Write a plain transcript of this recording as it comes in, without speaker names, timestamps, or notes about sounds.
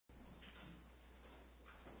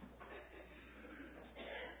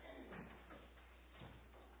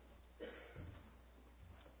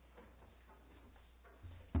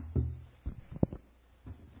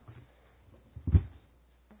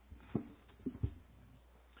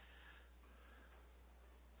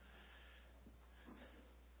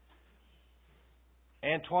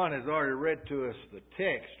Antoine has already read to us the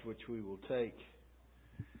text, which we will take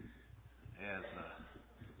as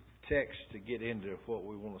a text to get into what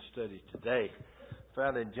we want to study today.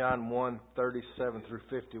 Found in John 1:37 through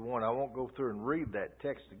 51. I won't go through and read that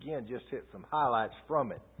text again, just hit some highlights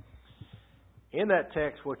from it. In that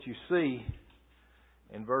text, what you see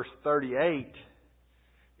in verse 38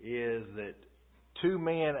 is that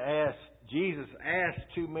Jesus asked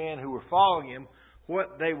two men who were following him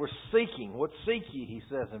what they were seeking. What seek ye, he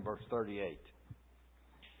says in verse 38.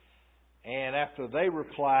 And after they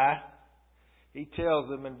reply, he tells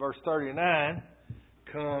them in verse 39,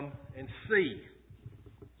 come and see.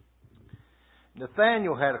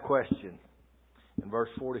 Nathanael had a question in verse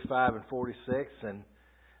 45 and 46, and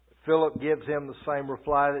Philip gives him the same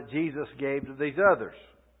reply that Jesus gave to these others.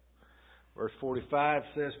 Verse 45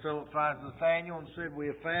 says, Philip finds Nathanael and said, we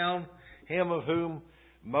have found him of whom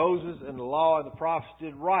Moses and the law and the prophets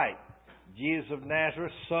did write, Jesus of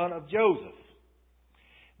Nazareth, son of Joseph.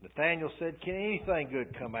 Nathanael said, can anything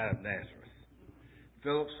good come out of Nazareth?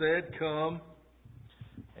 Philip said, come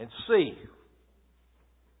and see.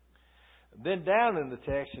 Then down in the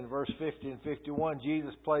text in verse 50 and 51,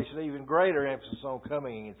 Jesus placed an even greater emphasis on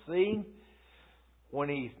coming and seeing when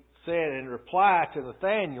he said in reply to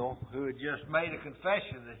Nathanael, who had just made a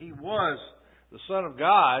confession that he was the Son of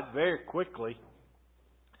God very quickly.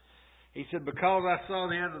 He said, because I saw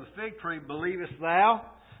the end of the fig tree, believest thou?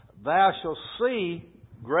 Thou shalt see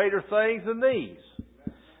greater things than these.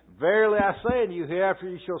 Verily I say unto you, hereafter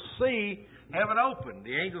you shall see heaven open,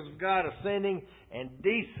 the angels of God ascending and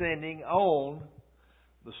descending on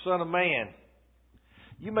the Son of Man.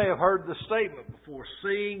 You may have heard the statement before,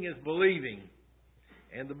 seeing is believing.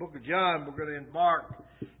 In the book of John, we're going to embark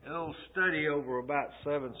in a little study over about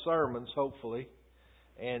 7 sermons, hopefully,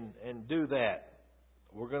 and do that.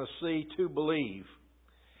 We're going to see to believe.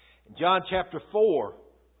 In John chapter 4,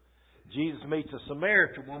 Jesus meets a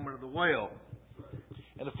Samaritan woman of the well.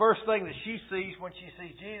 And the first thing that she sees when she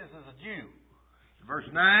sees Jesus is a Jew. In verse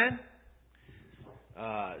 9,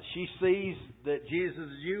 she sees that Jesus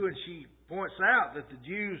is a Jew, and she points out that the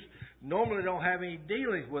Jews normally don't have any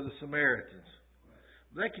dealings with the Samaritans.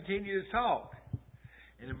 They continue to talk.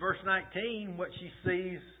 And in verse 19, what she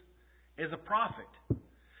sees is a prophet.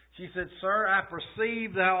 She said, Sir, I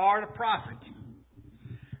perceive thou art a prophet.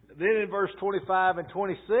 Then in verse 25 and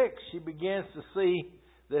 26, she begins to see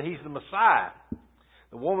that he's the Messiah.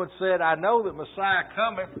 The woman said, I know that Messiah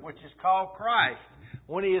cometh, which is called Christ.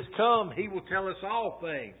 When he is come, he will tell us all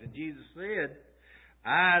things. And Jesus said,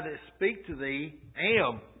 I that speak to thee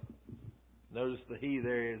am. Notice the he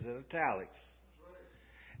there is in italics.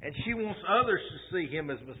 And she wants others to see him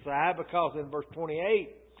as Messiah because in verse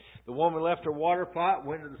 28, the woman left her water pot,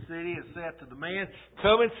 went to the city, and said to the man,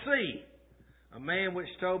 come and see. A man which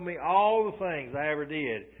told me all the things I ever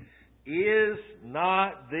did. Is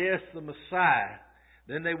not this the Messiah?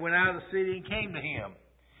 Then they went out of the city and came to him.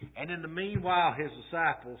 And in the meanwhile, his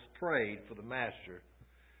disciples prayed for the master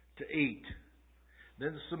to eat.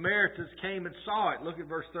 Then the Samaritans came and saw it. Look at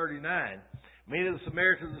verse 39. Many of the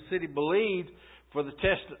Samaritans of the city believed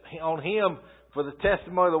on him for the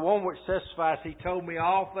testimony of the one which testifies, he told me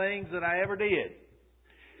all things that I ever did.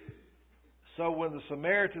 So when the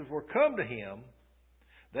Samaritans were come to him,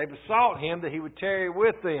 they besought him that he would tarry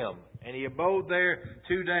with them. And he abode there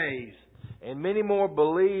 2 days. And many more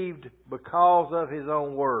believed because of his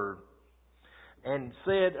own word. And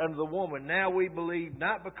said unto the woman, now we believe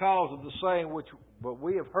not because of the saying but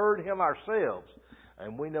we have heard him ourselves.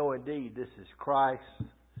 And we know indeed this is Christ,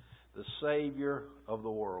 the Savior of the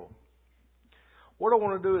world. What I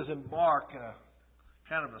want to do is embark in a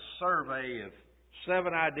kind of a survey of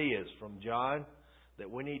 7 ideas from John that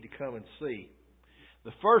we need to come and see.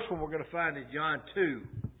 The first one we're going to find in John 2,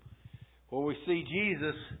 where we see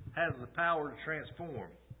Jesus has the power to transform.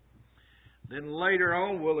 Then later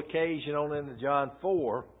on, we'll occasion on into John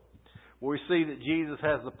 4, where we see that Jesus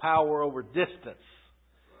has the power over distance.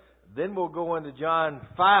 Then we'll go into John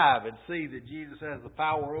 5 and see that Jesus has the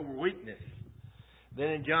power over weakness. Then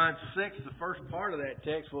in John 6, the first part of that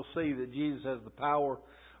text, we'll see that Jesus has the power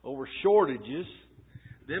over shortages.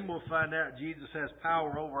 Then we'll find out Jesus has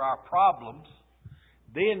power over our problems.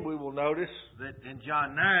 Then we will notice that in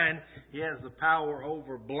John 9, he has the power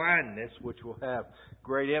over blindness, which will have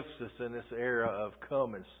great emphasis in this era of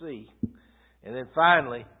come and see. And then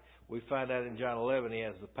finally, we find out in John 11 he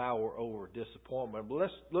has the power over disappointment. But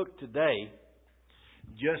let's look today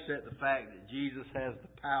just at the fact that Jesus has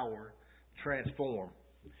the power to transform.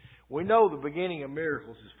 We know the beginning of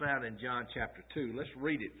miracles is found in John chapter 2. Let's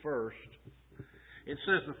read it first. It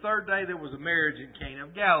says, the third day there was a marriage in Cana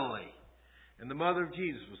of Galilee, and the mother of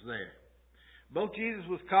Jesus was there. Both Jesus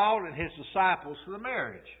was called and his disciples to the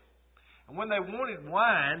marriage. And when they wanted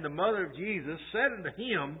wine, the mother of Jesus said unto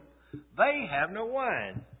him, They have no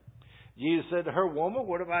wine. Jesus said to her, Woman,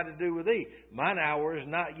 what have I to do with thee? Mine hour is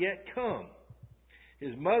not yet come.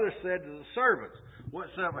 His mother said to the servants,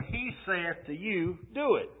 Whatsoever he saith to you,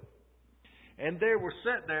 do it. And there were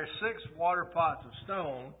set there 6 water pots of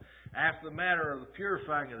stone, after the manner of the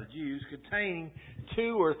purifying of the Jews, containing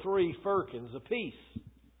 2 or 3 firkins apiece.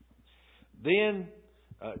 Then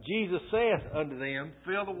Jesus saith unto them,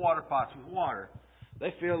 Fill the water pots with water.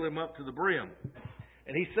 They filled them up to the brim.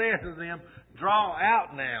 And he saith unto them, Draw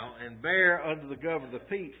out now, and bear unto the governor of the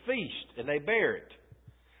feast. And they bare it.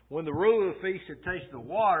 When the ruler of the feast had tasted the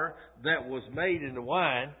water that was made into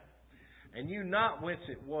wine, and knew not whence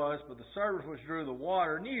it was, but the servants which drew the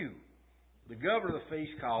water knew, the governor of the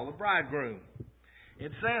feast called the bridegroom.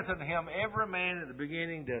 It saith unto him, Every man at the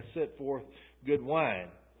beginning doth set forth good wine.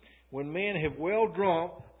 When men have well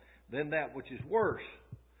drunk, then that which is worse.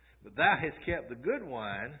 But thou hast kept the good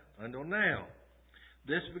wine until now.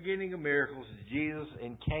 This beginning of miracles is Jesus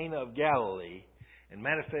in Cana of Galilee, and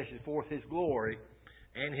manifested forth his glory,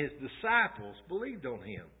 and his disciples believed on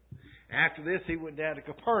him. After this he went down to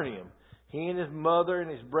Capernaum, he and his mother and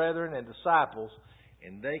his brethren and disciples,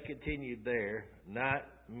 and they continued there not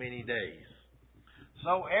many days.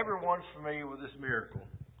 So everyone's familiar with this miracle.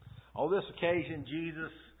 On this occasion,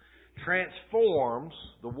 Jesus transforms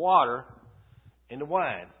the water into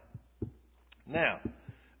wine. Now,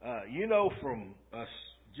 you know from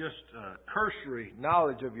just cursory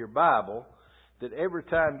knowledge of your Bible that every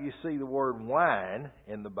time you see the word wine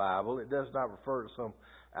in the Bible, it does not refer to some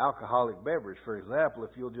alcoholic beverage. For example,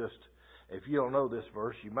 if you don't know this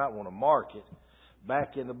verse, you might want to mark it.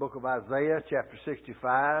 Back in the book of Isaiah, chapter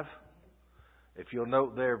 65, if you'll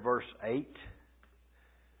note there, verse 8.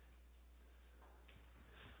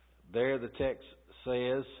 There the text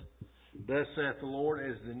says, Thus saith the Lord,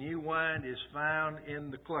 as the new wine is found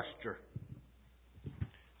in the cluster.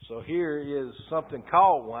 So here is something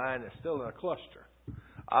called wine that's still in a cluster.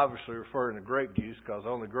 Obviously referring to grape juice, because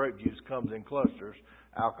only grape juice comes in clusters.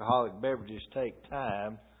 Alcoholic beverages take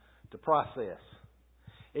time to process.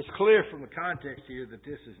 It's clear from the context here that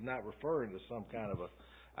this is not referring to some kind of a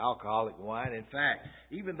alcoholic wine. In fact,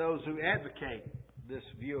 even those who advocate this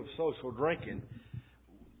view of social drinking,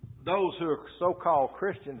 those who are so-called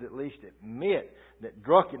Christians at least admit that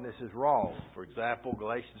drunkenness is wrong. For example,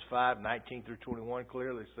 Galatians 5:19 through 21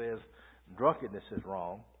 clearly says drunkenness is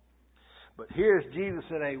wrong. But here's Jesus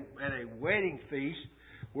at a wedding feast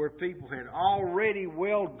where people had already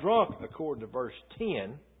well drunk, according to verse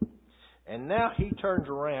 10. And now he turns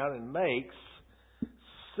around and makes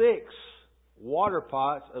 6 water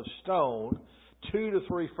pots of stone, 2 to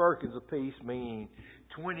 3 firkins apiece, meaning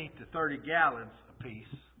 20 to 30 gallons apiece,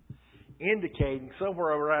 indicating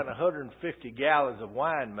somewhere around 150 gallons of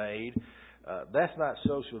wine made. That's not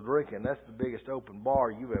social drinking. That's the biggest open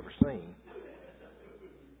bar you've ever seen,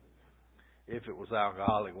 if it was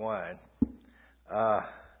alcoholic wine.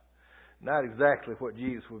 Not exactly what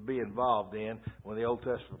Jesus would be involved in when the Old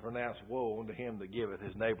Testament pronounced, Woe unto him that giveth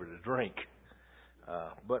his neighbor to drink.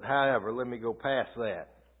 But however, let me go past that.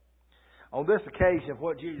 On this occasion,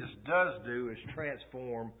 what Jesus does do is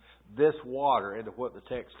transform this water into what the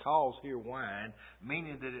text calls here wine,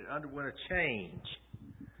 meaning that it underwent a change.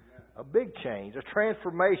 A big change, a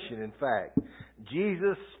transformation, in fact.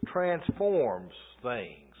 Jesus transforms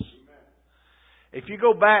things. If you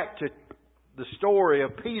go back to the story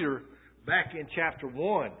of Peter, back in chapter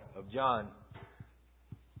 1 of John,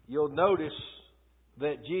 you'll notice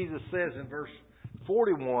that Jesus says in verse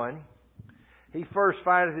 41, He first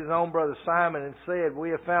findeth his own brother Simon and said,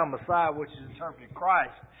 We have found Messiah, which is interpreted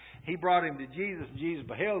Christ. He brought him to Jesus, and Jesus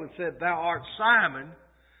beheld and said, Thou art Simon,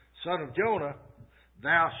 son of Jonah.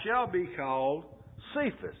 Thou shalt be called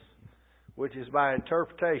Cephas, which is by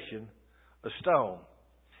interpretation a stone.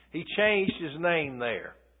 He changed his name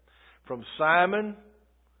there from Simon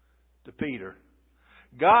to Peter.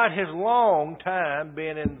 God has long time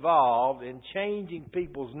been involved in changing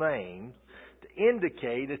people's names to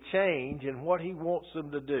indicate a change in what He wants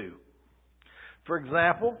them to do. For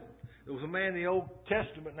example, there was a man in the Old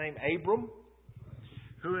Testament named Abram,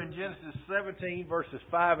 who in Genesis 17 verses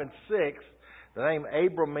 5 and 6, the name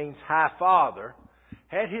Abram means high father,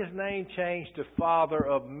 had his name changed to father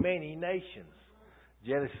of many nations.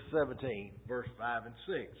 Genesis 17 verse 5 and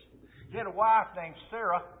 6. He had a wife named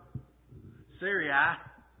Sarai,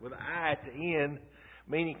 with an I at the end,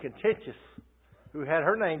 meaning contentious, who had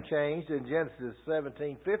her name changed in Genesis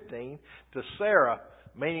 17:15 to Sarah,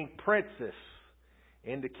 meaning princess,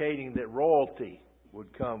 indicating that royalty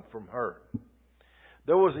would come from her.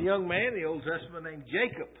 There was a young man in the Old Testament named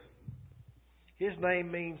Jacob. His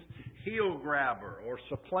name means heel grabber or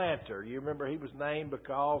supplanter. You remember he was named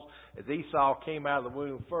because as Esau came out of the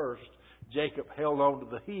womb first, Jacob held on to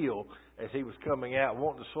the heel as he was coming out,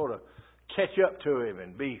 wanting to sort of catch up to him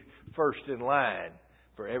and be first in line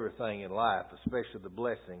for everything in life, especially the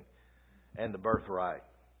blessing and the birthright.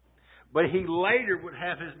 But he later would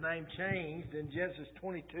have his name changed in Genesis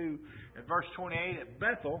 22 and verse 28 at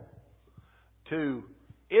Bethel to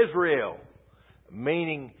Israel,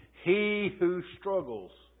 meaning he who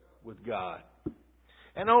struggles with God.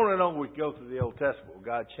 And on we go through the Old Testament with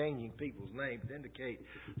God changing people's names to indicate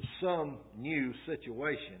some new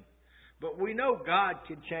situation. But we know God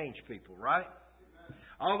can change people, right?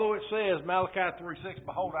 Although it says, Malachi 3:6,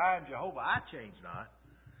 behold, I am Jehovah, I change not.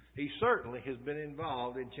 He certainly has been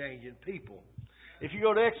involved in changing people. If you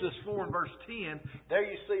go to Exodus 4 and verse 10, there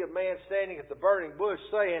you see a man standing at the burning bush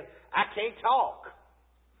saying, I can't talk.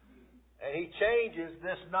 And he changes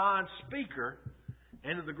this non-speaker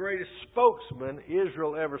into the greatest spokesman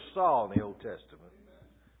Israel ever saw in the Old Testament.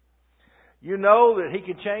 You know that he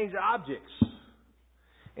can change objects.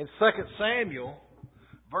 In 2 Samuel,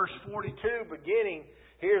 verse 42, beginning,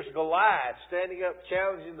 here's Goliath standing up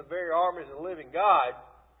challenging the very armies of the living God.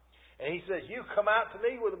 And he says, you come out to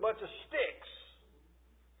me with a bunch of sticks.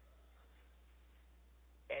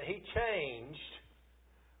 And he changed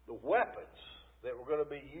the weapons that were going to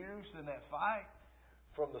be used in that fight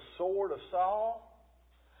from the sword of Saul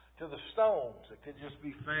to the stones that could just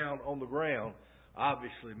be found on the ground,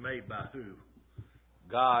 obviously made by who?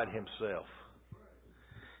 God Himself.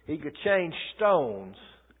 He could change stones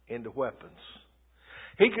into weapons.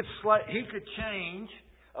 He could change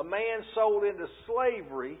a man sold into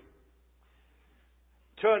slavery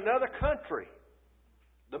to another country,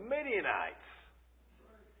 the Midianites,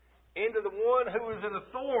 into the one who was in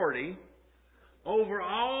authority over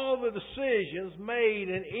all the decisions made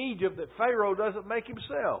in Egypt that Pharaoh doesn't make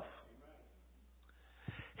himself.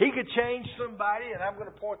 He could change somebody, and I'm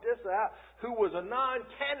going to point this out, who was a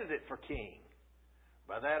non-candidate for king.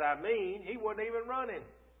 By that I mean, he wasn't even running.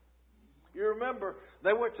 You remember,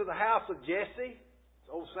 they went to the house of Jesse,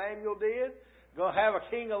 old Samuel did, going to have a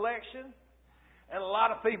king election, and a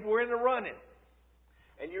lot of people were in the running.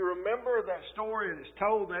 And you remember that story that's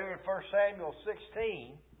told there in 1 Samuel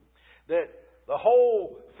 16, that the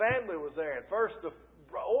whole family was there. And first, the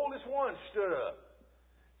oldest one stood up.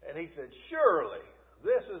 And he said, surely,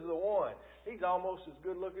 this is the one. He's almost as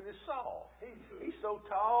good looking as Saul. He's so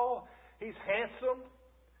tall. He's handsome.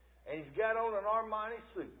 And he's got on an Armani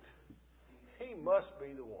suit. He must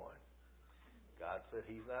be the one. God said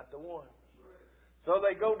he's not the one. So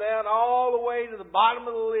they go down all the way to the bottom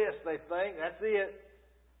of the list, they think. That's it.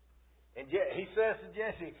 And he says to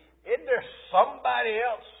Jesse, isn't there somebody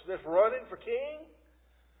else that's running for king?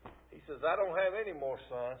 He says, I don't have any more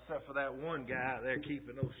sons except for that one guy out there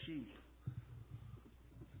keeping those sheep.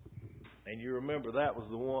 And you remember that was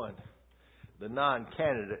the one, the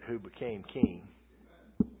non-candidate who became king.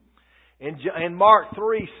 In Mark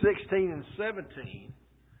 3:16 and 17,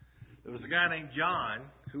 there was a guy named John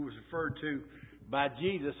who was referred to by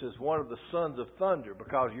Jesus as one of the sons of thunder,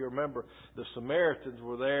 because you remember the Samaritans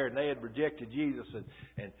were there and they had rejected Jesus,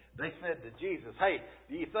 and they said to Jesus, hey,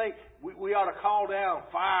 do you think we ought to call down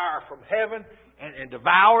fire from heaven and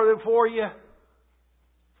devour them for you?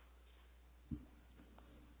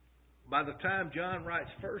 By the time John writes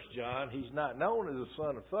 1 John, he's not known as the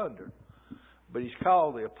son of thunder, but he's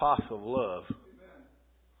called the apostle of love.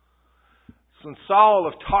 When Saul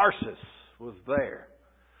of Tarsus was there,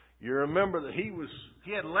 you remember that he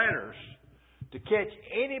had letters to catch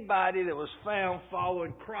anybody that was found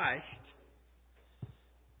following Christ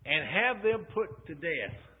and have them put to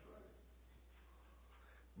death.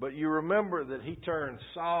 But you remember that he turned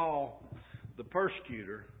Saul, the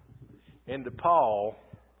persecutor, into Paul,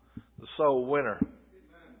 the soul winner.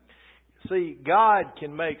 See, God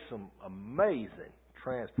can make some amazing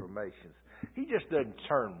transformations. He just doesn't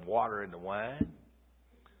turn water into wine.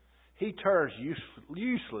 He turns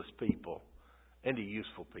useless people into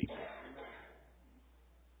useful people.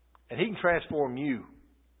 And He can transform you.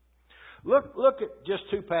 Look at just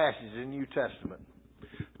two passages in the New Testament.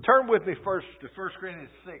 Turn with me first to 1 Corinthians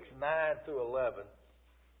 6, 9 through 11.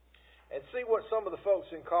 And see what some of the folks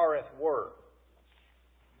in Corinth were.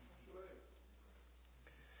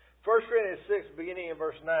 1 Corinthians 6, beginning in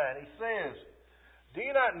verse 9, he says, do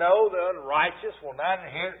you not know the unrighteous will not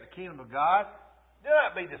inherit the kingdom of God? Do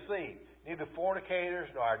not be deceived. Neither fornicators,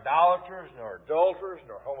 nor idolaters, nor adulterers,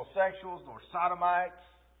 nor homosexuals, nor sodomites,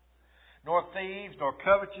 nor thieves, nor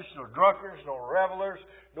covetous, nor drunkards, nor revelers,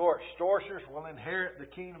 nor extortioners will inherit the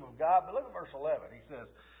kingdom of God. But look at verse 11. He says,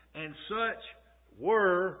 and such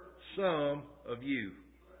were some of you.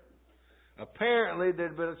 Apparently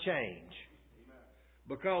there'd been a change,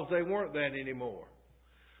 because they weren't that anymore.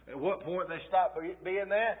 At what point they stopped being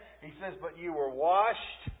that? He says, but you were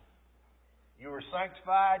washed, you were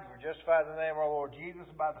sanctified, you were justified in the name of our Lord Jesus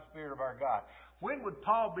and by the Spirit of our God. When would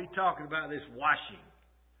Paul be talking about this washing?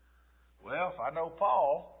 Well, if I know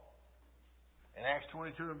Paul, in Acts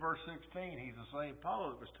 22 and verse 16, he's the same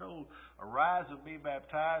Paul that was told, arise and be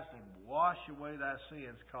baptized and wash away thy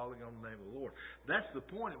sins, calling on the name of the Lord. That's the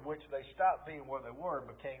point at which they stopped being what they were and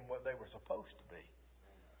became what they were supposed to be.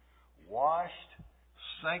 Washed,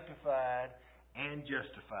 sanctified, and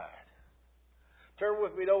justified. Turn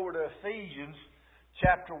with me over to Ephesians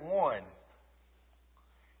chapter 1.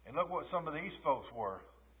 And look what some of these folks were.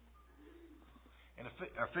 In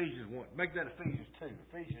Ephesians 1. Make that Ephesians 2.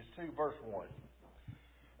 Ephesians 2 verse 1.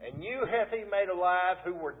 And you hath he made alive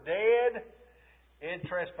who were dead in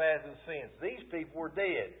trespasses and sins. These people were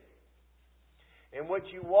dead. In which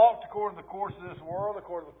you walked according to the course of this world,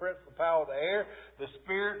 according to the prince of the power of the air, the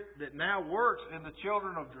spirit that now works in the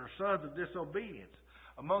children of your sons of disobedience,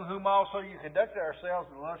 among whom also you conducted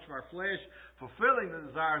ourselves in the lust of our flesh, fulfilling the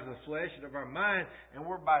desires of the flesh and of our mind, and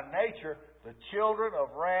were by nature the children of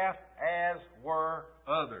wrath, as were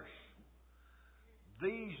others.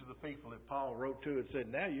 These are the people that Paul wrote to and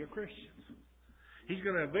said, now you're Christians. He's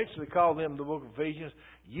going to eventually call them, the book of Ephesians,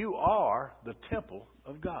 you are the temple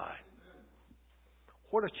of God.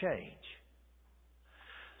 What a change.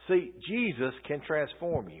 See, Jesus can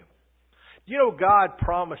transform you. Do you know God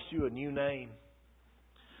promised you a new name?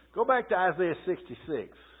 Go back to Isaiah 66.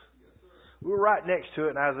 We were right next to it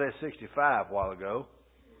in Isaiah 65 a while ago.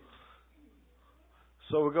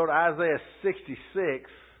 So we go to Isaiah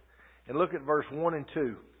 66 and look at verse 1 and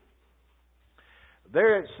 2.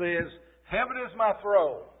 There it says, heaven is my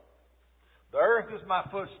throne. The earth is my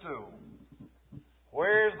footstool.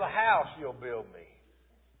 Where is the house you'll build me?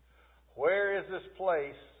 Where is this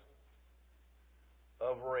place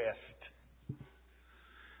of rest?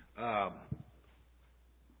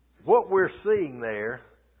 What we're seeing there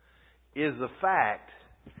is the fact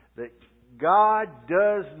that God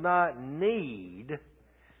does not need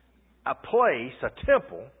a place, a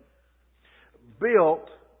temple, built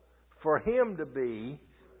for Him to be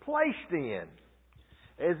placed in.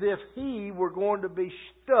 As if He were going to be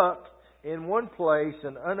stuck in one place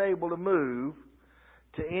and unable to move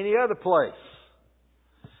to any other place.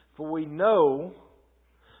 For we know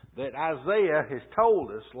that Isaiah has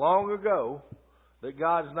told us long ago that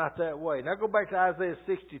God's not that way. Now go back to Isaiah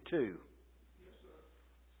 62.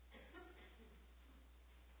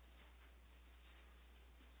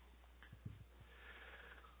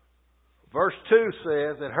 Verse 2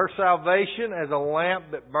 says, and her salvation as a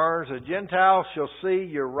lamp that burns, the Gentiles shall see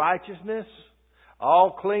your righteousness.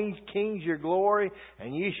 All kings your glory,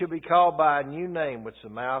 and ye shall be called by a new name, which the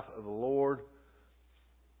mouth of the Lord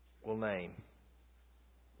will name.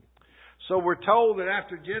 So we're told that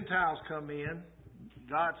after Gentiles come in,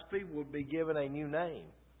 God's people will be given a new name.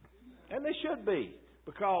 And they should be,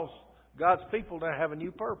 because God's people now have a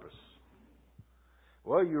new purpose.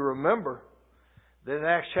 Well, you remember that in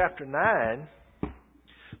Acts chapter 9,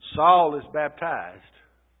 Saul is baptized.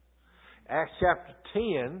 Acts chapter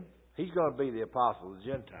 10, he's going to be the apostle of the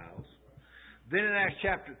Gentiles. Then in Acts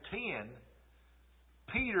chapter 10,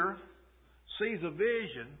 Peter sees a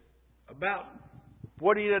vision about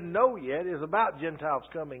what he doesn't know yet is about Gentiles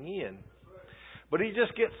coming in. But he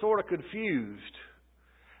just gets sort of confused.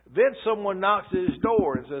 Then someone knocks at his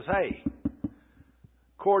door and says, hey,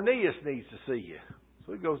 Cornelius needs to see you.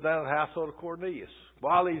 So he goes down to the household of Cornelius.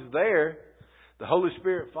 While he's there, the Holy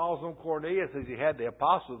Spirit falls on Cornelius as he had the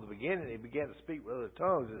apostles at the beginning. He began to speak with other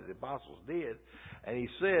tongues as the apostles did. And he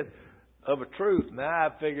said, of a truth, now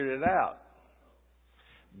I've figured it out.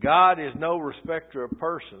 God is no respecter of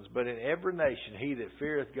persons, but in every nation he that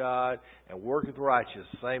feareth God and worketh righteousness,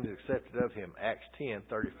 the same is accepted of him. Acts 10,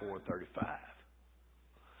 34 and 35.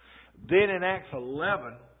 Then in Acts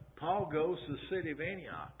 11, Paul goes to the city of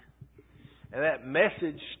Antioch. And that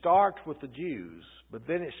message starts with the Jews, but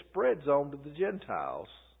then it spreads on to the Gentiles.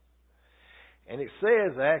 And it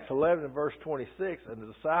says, Acts 11 and verse 26, and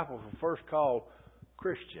the disciples were first called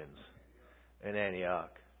Christians in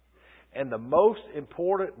Antioch. And the most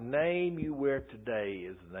important name you wear today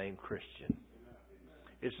is the name Christian.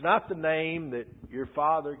 It's not the name that your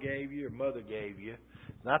father gave you or mother gave you.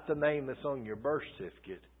 It's not the name that's on your birth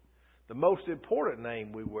certificate. The most important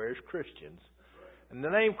name we wear is Christians. And the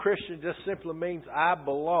name Christian just simply means I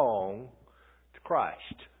belong to Christ.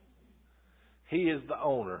 He is the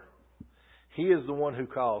owner. He is the one who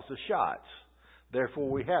calls the shots. Therefore,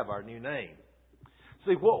 we have our new name.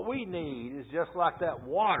 See, what we need is just like that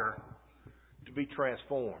water to be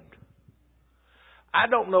transformed. I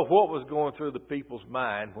don't know what was going through the people's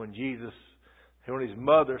mind when his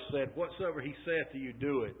mother said, "Whatsoever he saith to you,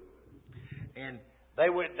 do it." And they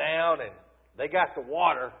went down and they got the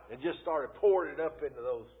water and just started pouring it up into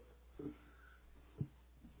those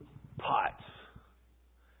pots.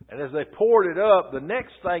 And as they poured it up, the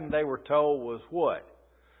next thing they were told was what?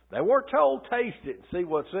 They weren't told, taste it and see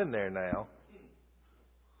what's in there now.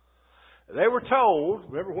 They were told,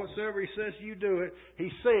 remember, whatsoever he says you do it, he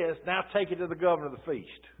says, now take it to the governor of the feast.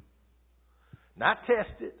 Not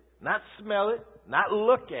test it, not smell it, not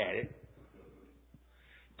look at it.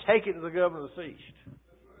 Take it to the governor of the feast.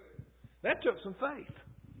 That took some faith.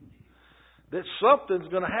 That something's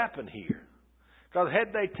going to happen here. Because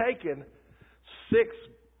had they taken 6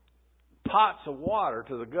 pots of water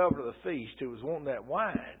to the governor of the feast who was wanting that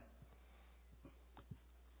wine,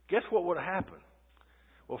 guess what would have happened?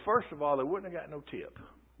 Well, first of all, they wouldn't have got no tip.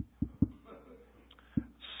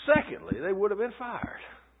 Secondly, they would have been fired.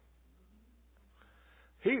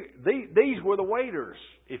 These were the waiters,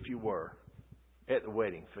 if you were, at the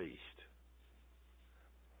wedding feast.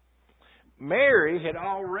 Mary had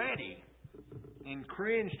already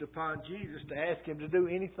infringed upon Jesus to ask him to do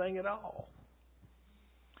anything at all.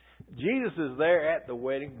 Jesus is there at the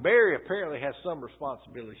wedding. Mary apparently has some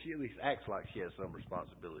responsibility. She at least acts like she has some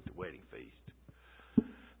responsibility at the wedding feast.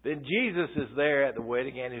 Then Jesus is there at the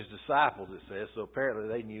wedding and his disciples, it says. So apparently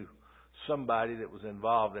they knew somebody that was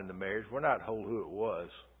involved in the marriage. We're not told who it was.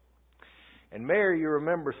 And Mary, you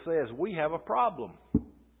remember, says, we have a problem.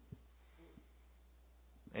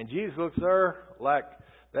 And Jesus looks at her like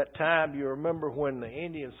that time, you remember when the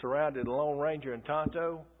Indians surrounded the Lone Ranger and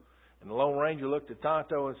Tonto? And the Lone Ranger looked at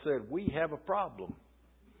Tonto and said, we have a problem.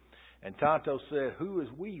 And Tonto said, who is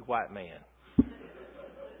we, white man?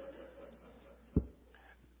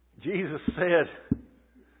 Jesus said,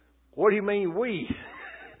 what do you mean we?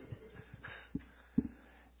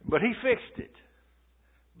 But he fixed it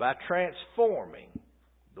by transforming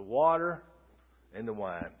the water and the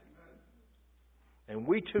wine. And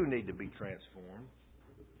we too need to be transformed.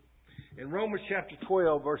 In Romans chapter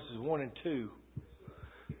 12, verses 1 and 2,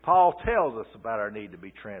 Paul tells us about our need to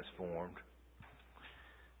be transformed.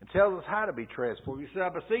 And tells us how to be transformed. He said, I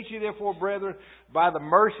beseech you therefore, brethren, by the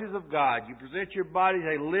mercies of God, you present your bodies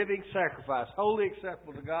a living sacrifice, wholly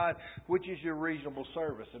acceptable to God, which is your reasonable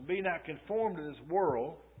service. And be not conformed to this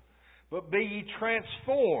world, but be ye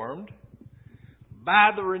transformed by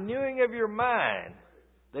the renewing of your mind,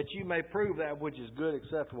 that you may prove that which is good,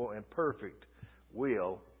 acceptable, and perfect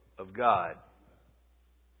will of God.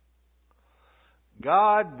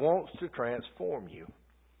 God wants to transform you.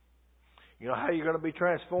 You know how you're going to be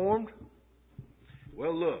transformed?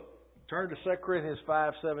 Well, look. Turn to 2 Corinthians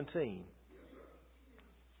 5:17.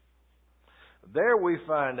 There we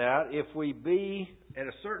find out if we be at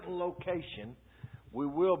a certain location, we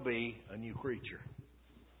will be a new creature.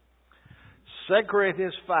 2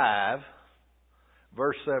 Corinthians 5,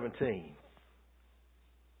 verse 17.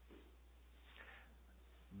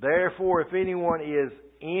 Therefore, if anyone is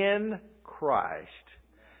in Christ,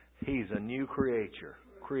 he's a new creation.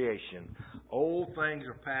 Old things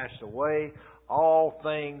are passed away. All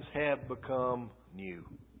things have become new.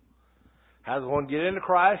 How does one get into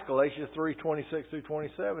Christ? Galatians 3:26 through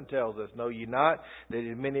 27 tells us, know ye not that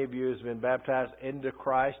as many of you as have been baptized into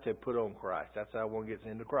Christ have put on Christ. That's how one gets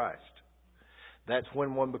into Christ. That's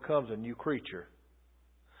when one becomes a new creature.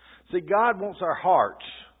 See, God wants our hearts.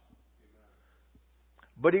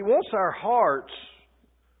 But He wants our hearts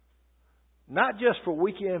not just for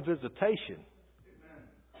weekend visitation,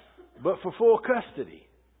 but for full custody.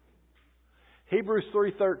 Hebrews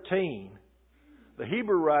 3:13, the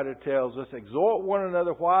Hebrew writer tells us, exhort one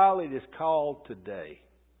another while it is called today,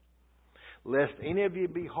 lest any of you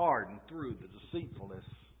be hardened through the deceitfulness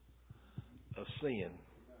of sin.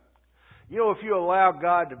 You know, if you allow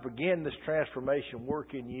God to begin this transformation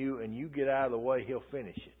work in you and you get out of the way, He'll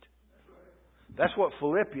finish it. That's what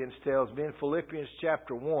Philippians tells me in Philippians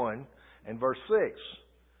chapter 1 and verse 6.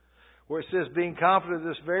 Where it says, being confident of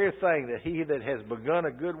this very thing, that he that has begun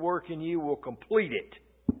a good work in you will complete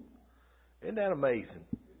it. Isn't that amazing?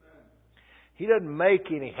 He doesn't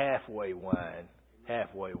make any halfway wine,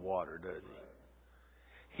 halfway water, does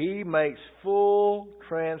he? He makes full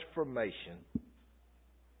transformation.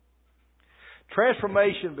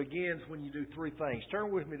 Transformation begins when you do 3 things.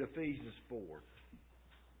 Turn with me to Ephesians 4.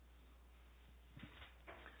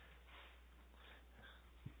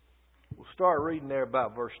 We'll start reading there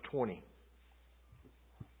about verse 20.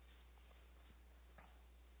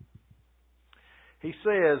 He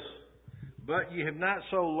says, but you have not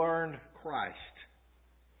so learned Christ.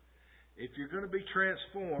 If you're going to be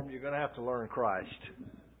transformed, you're going to have to learn Christ.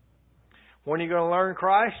 When you're going to learn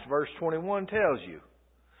Christ, verse 21 tells you,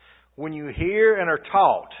 when you hear and are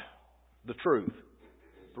taught the truth.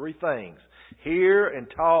 3 things. Hear and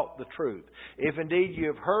taught the truth. If indeed you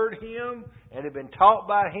have heard Him and have been taught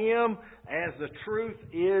by Him as the truth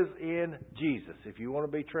is in Jesus. If you want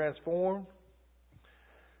to be transformed,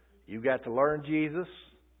 you've got to learn Jesus.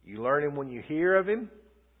 You learn Him when you hear of Him.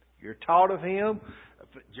 You're taught of Him.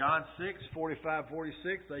 John 6:45-46,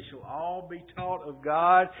 they shall all be taught of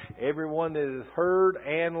God, everyone that has heard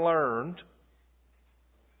and learned.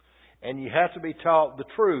 And you have to be taught the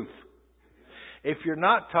truth. If you're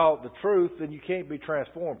not taught the truth, then you can't be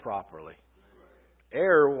transformed properly.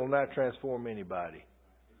 Error will not transform anybody.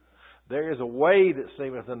 There is a way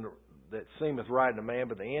that seemeth right in a man,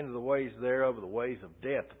 but the end of the ways thereof are the ways of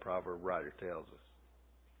death, the proverb writer tells us.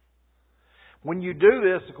 When you do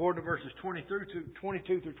this, according to verses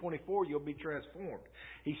 22 through 24, you'll be transformed.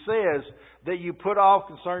 He says that you put off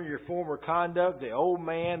concerning your former conduct, the old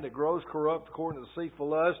man that grows corrupt according to the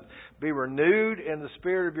deceitful lust. Be renewed in the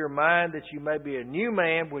spirit of your mind, that you may be a new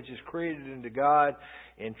man, which is created into God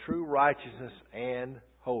in true righteousness and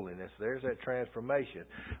holiness. There's that transformation.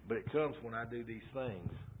 But it comes when I do these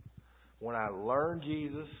things. When I learn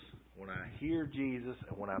Jesus, when I hear Jesus,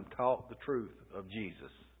 and when I'm taught the truth of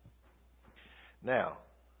Jesus. Now,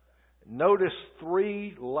 notice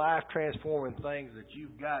 3 life-transforming things that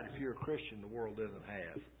you've got if you're a Christian the world doesn't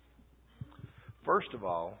have. First of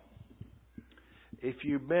all, if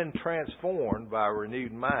you've been transformed by a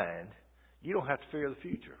renewed mind, you don't have to fear the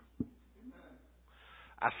future.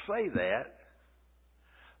 I say that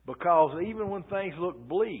because even when things look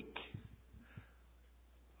bleak,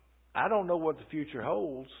 I don't know what the future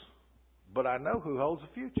holds, but I know who holds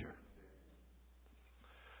the future.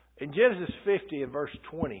 In Genesis 50 and verse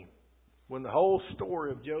 20, when the whole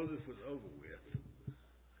story of Joseph was over with,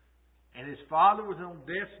 and his father was on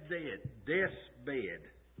death's bed,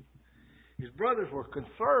 his brothers were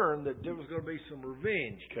concerned that there was going to be some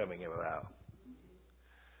revenge coming about.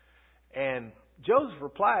 And Joseph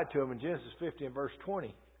replied to him in Genesis 50 and verse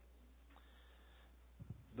 20,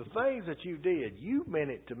 the things that you did, you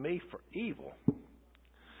meant it to me for evil,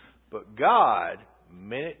 but God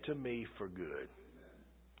meant it to me for good.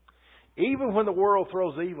 Even when the world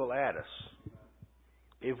throws evil at us,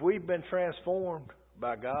 if we've been transformed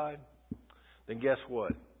by God, then guess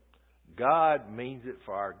what? God means it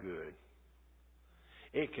for our good.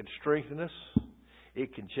 It can strengthen us.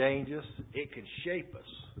 It can change us. It can shape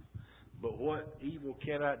us. But what evil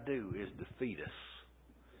cannot do is defeat us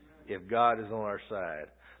if God is on our side.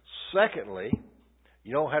 Secondly,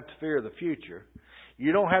 you don't have to fear the future.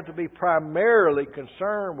 You don't have to be primarily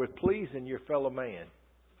concerned with pleasing your fellow man.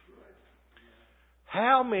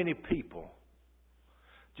 How many people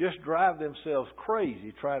just drive themselves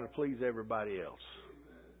crazy trying to please everybody else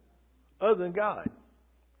other than God?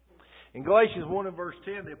 In Galatians 1 and verse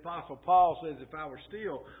 10, the Apostle Paul says, if I were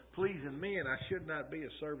still pleasing men, I should not be a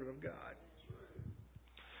servant of God.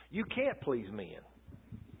 You can't please men.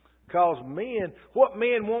 Because men, what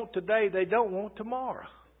men want today, they don't want tomorrow.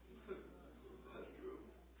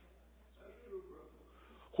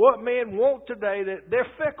 What men want today, they're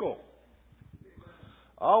fickle.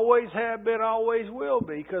 Always have been, always will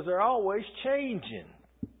be, because they're always changing.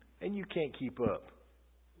 And you can't keep up.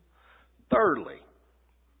 Thirdly,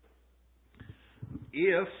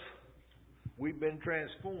 if we've been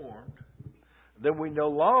transformed, then we no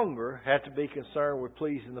longer have to be concerned with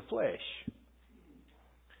pleasing the flesh.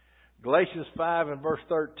 Galatians 5 and verse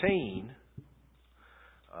 13,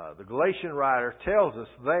 the Galatian writer tells us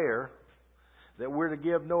there that we're to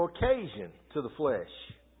give no occasion to the flesh.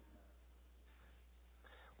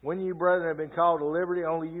 When you, brethren, have been called to liberty,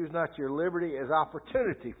 only use not your liberty as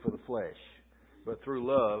opportunity for the flesh, but through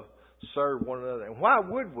love serve one another. And why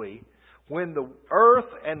would we, when the earth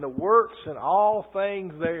and the works and all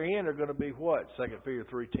things therein are going to be what? 2 Peter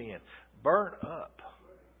 3:10. Burnt up.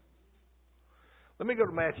 Let me go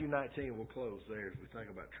to Matthew 19. We'll close there as we think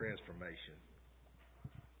about transformation.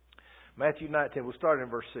 Matthew 19. We'll start in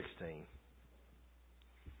verse 16.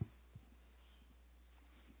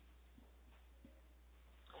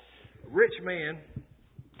 A rich man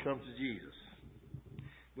comes to Jesus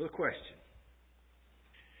with a question.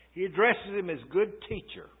 He addresses him as good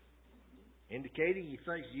teacher, indicating he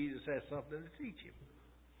thinks Jesus has something to teach him.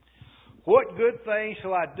 What good thing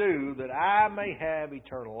shall I do that I may have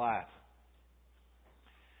eternal life?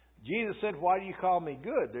 Jesus said, why do you call me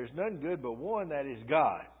good? There's none good but one, that is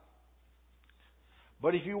God.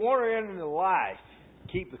 But if you want to enter into life,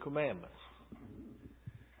 keep the commandments.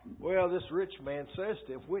 Well, this rich man says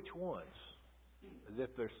to him, which ones? As if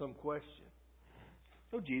there's some question.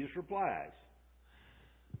 So Jesus replies,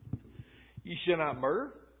 you shall not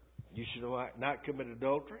murder. You shall not commit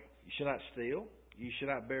adultery. You shall not steal. You shall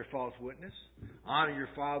not bear false witness. Honor your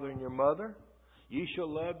father and your mother. You shall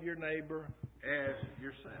love your neighbor as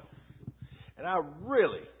yourself. And I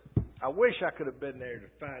wish I could have been there to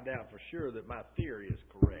find out for sure that my theory is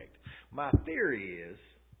correct. My theory is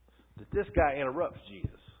that this guy interrupts Jesus.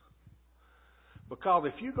 Because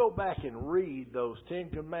if you go back and read those 10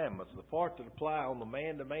 Commandments, the part that apply on the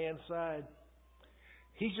man-to-man side,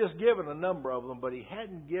 he's just given a number of them, but he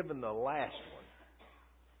hadn't given the last one.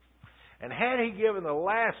 And had he given the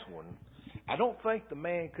last one, I don't think the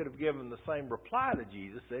man could have given the same reply to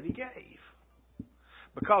Jesus that he gave.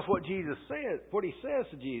 Because what he says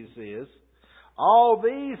to Jesus is, all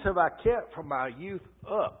these have I kept from my youth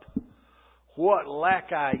up. What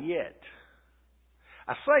lack I yet?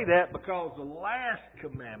 I say that because the last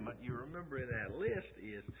commandment you remember in that list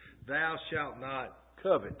is, thou shalt not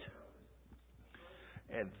covet.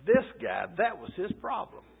 And this guy, that was his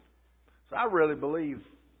problem. So I really believe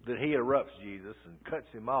that he interrupts Jesus and cuts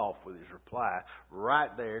him off with his reply right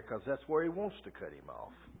there, because that's where he wants to cut him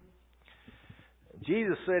off.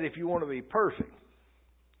 Jesus said, if you want to be perfect,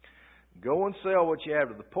 go and sell what you have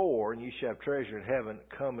to the poor, and you shall have treasure in heaven.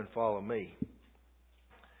 Come and follow me.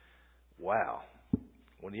 Wow.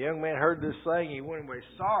 When the young man heard this saying, he went away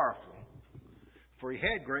sorrowful, for he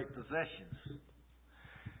had great possessions.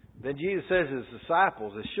 Then Jesus says to his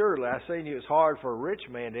disciples, assuredly I say to you, it's hard for a rich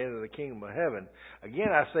man to enter the kingdom of heaven.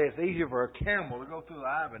 Again, I say it's easier for a camel to go through the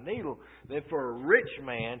eye of a needle than for a rich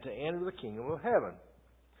man to enter the kingdom of heaven.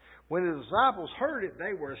 When the disciples heard it,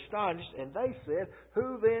 they were astonished, and they said,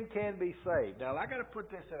 who then can be saved? Now, I got to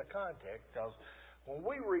put this in a context, because when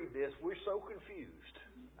we read this, we're so confused.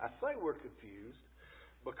 I say we're confused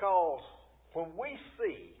because when we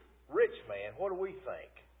see rich man, what do we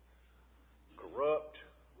think? Corrupt,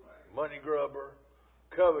 money grubber,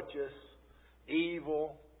 covetous,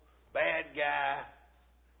 evil, bad guy,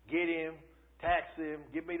 get him, tax him,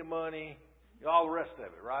 give me the money, all the rest of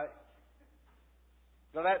it, right?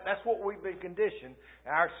 Now that's what we've been conditioned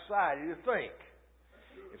in our society to think.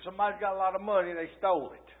 If somebody's got a lot of money, they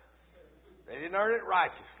stole it. They didn't earn it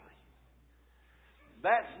righteously.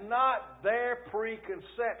 That's not their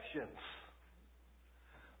preconceptions.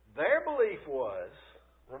 Their belief was,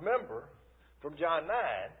 remember, from John 9,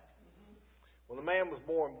 when the man was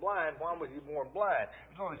born blind, why was he born blind?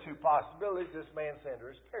 There's only two possibilities. This man sinned or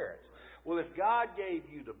his parents. Well, if God gave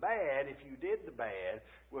you the bad, if you did the bad,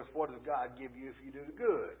 well, what does God give you if you do the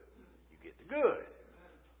good? You get the good.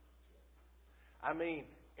 I mean,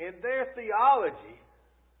 in their theology,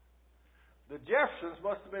 the Jeffersons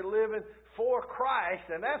must have been living for Christ,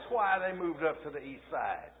 and that's why they moved up to the east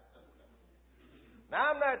side.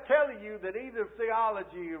 Now, I'm not telling you that either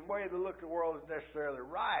theology or way to look at the world is necessarily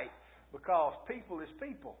right, because people is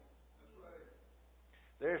people.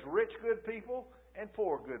 There's rich, good people and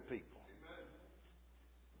poor, good people.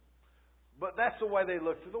 But that's the way they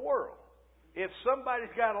look to the world. If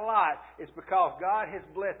somebody's got a lot, it's because God has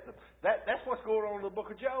blessed them. That's what's going on in the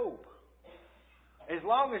book of Job. As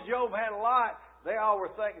long as Job had a lot, they all were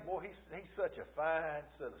thinking, boy, he's such a fine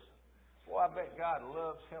citizen. Boy, I bet God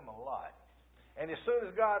loves him a lot. And as soon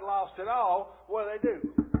as God lost it all, what do they do?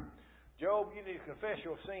 Job, you need to confess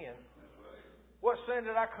your sin. What sin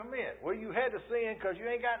did I commit? Well, you had to sin because you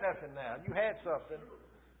ain't got nothing now. You had something.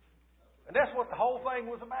 And that's what the whole thing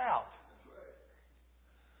was about.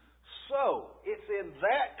 So, it's in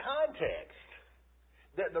that context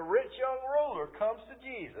that the rich young ruler comes to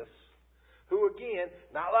Jesus, who again,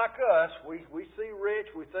 not like us, we see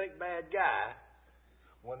rich, we think bad guy.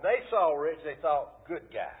 When they saw rich, they thought good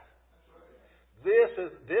guy.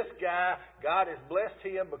 This guy, God has blessed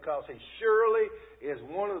him because he surely is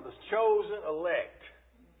one of the chosen elect.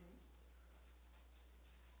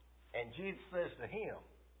 And Jesus says to him,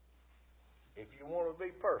 if you want to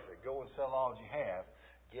be perfect, go and sell all you have,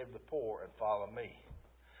 give the poor, and follow me.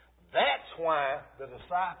 That's why the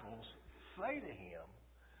disciples say to him,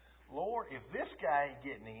 Lord, if this guy ain't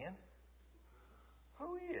getting in,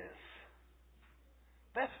 who is?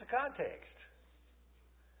 That's the context.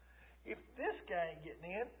 If this guy ain't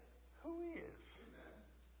getting in, who is?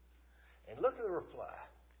 And look at the reply.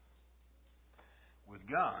 With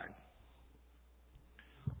God,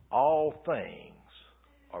 all things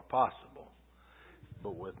are possible,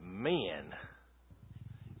 but with men,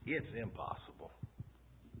 it's impossible.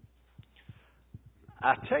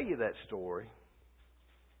 I tell you that story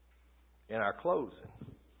in our closing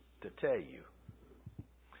to tell you,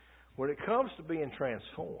 when it comes to being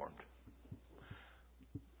transformed,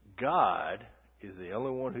 God is the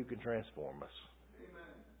only one who can transform us.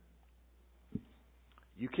 Amen.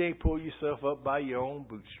 You can't pull yourself up by your own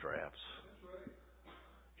bootstraps.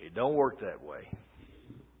 It don't work that way.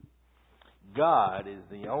 God is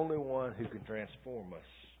the only one who can transform us.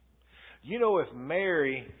 You know, if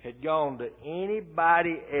Mary had gone to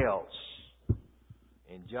anybody else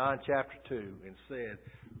in John chapter 2 and said,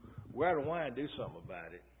 we're out of wine, do something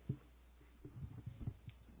about it,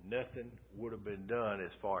 nothing would have been done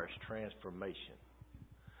as far as transformation.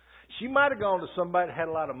 She might have gone to somebody that had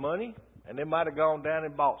a lot of money, and they might have gone down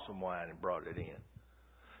and bought some wine and brought it in.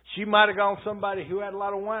 She might have gone to somebody who had a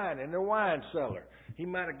lot of wine in their wine cellar. He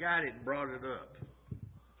might have got it and brought it up.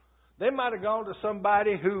 They might have gone to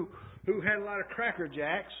somebody who had a lot of Cracker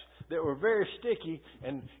Jacks that were very sticky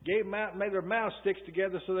and gave them out and made their mouth sticks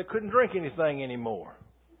together so they couldn't drink anything anymore.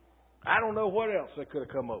 I don't know what else they could have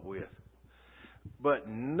come up with. But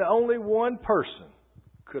only one person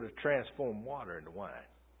could have transformed water into wine.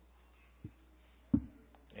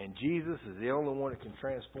 And Jesus is the only one that can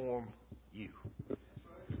transform you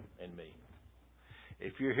and me.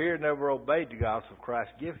 If you're here and never obeyed the gospel of Christ,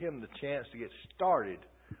 give Him the chance to get started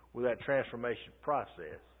with that transformation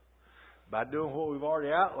process. By doing what we've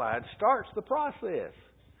already outlined, starts the process.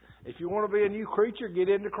 If you want to be a new creature, get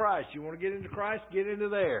into Christ. You want to get into Christ, get into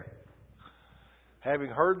there.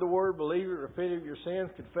 Having heard the word, believe it, repent of your sins,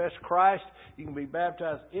 confess Christ, you can be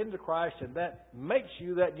baptized into Christ, and that makes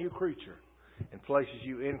you that new creature and places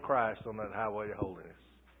you in Christ on that highway to holiness.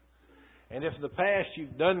 And if in the past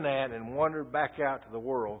you've done that and wandered back out to the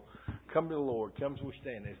world, come to the Lord. Come as we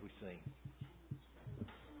stand as we sing.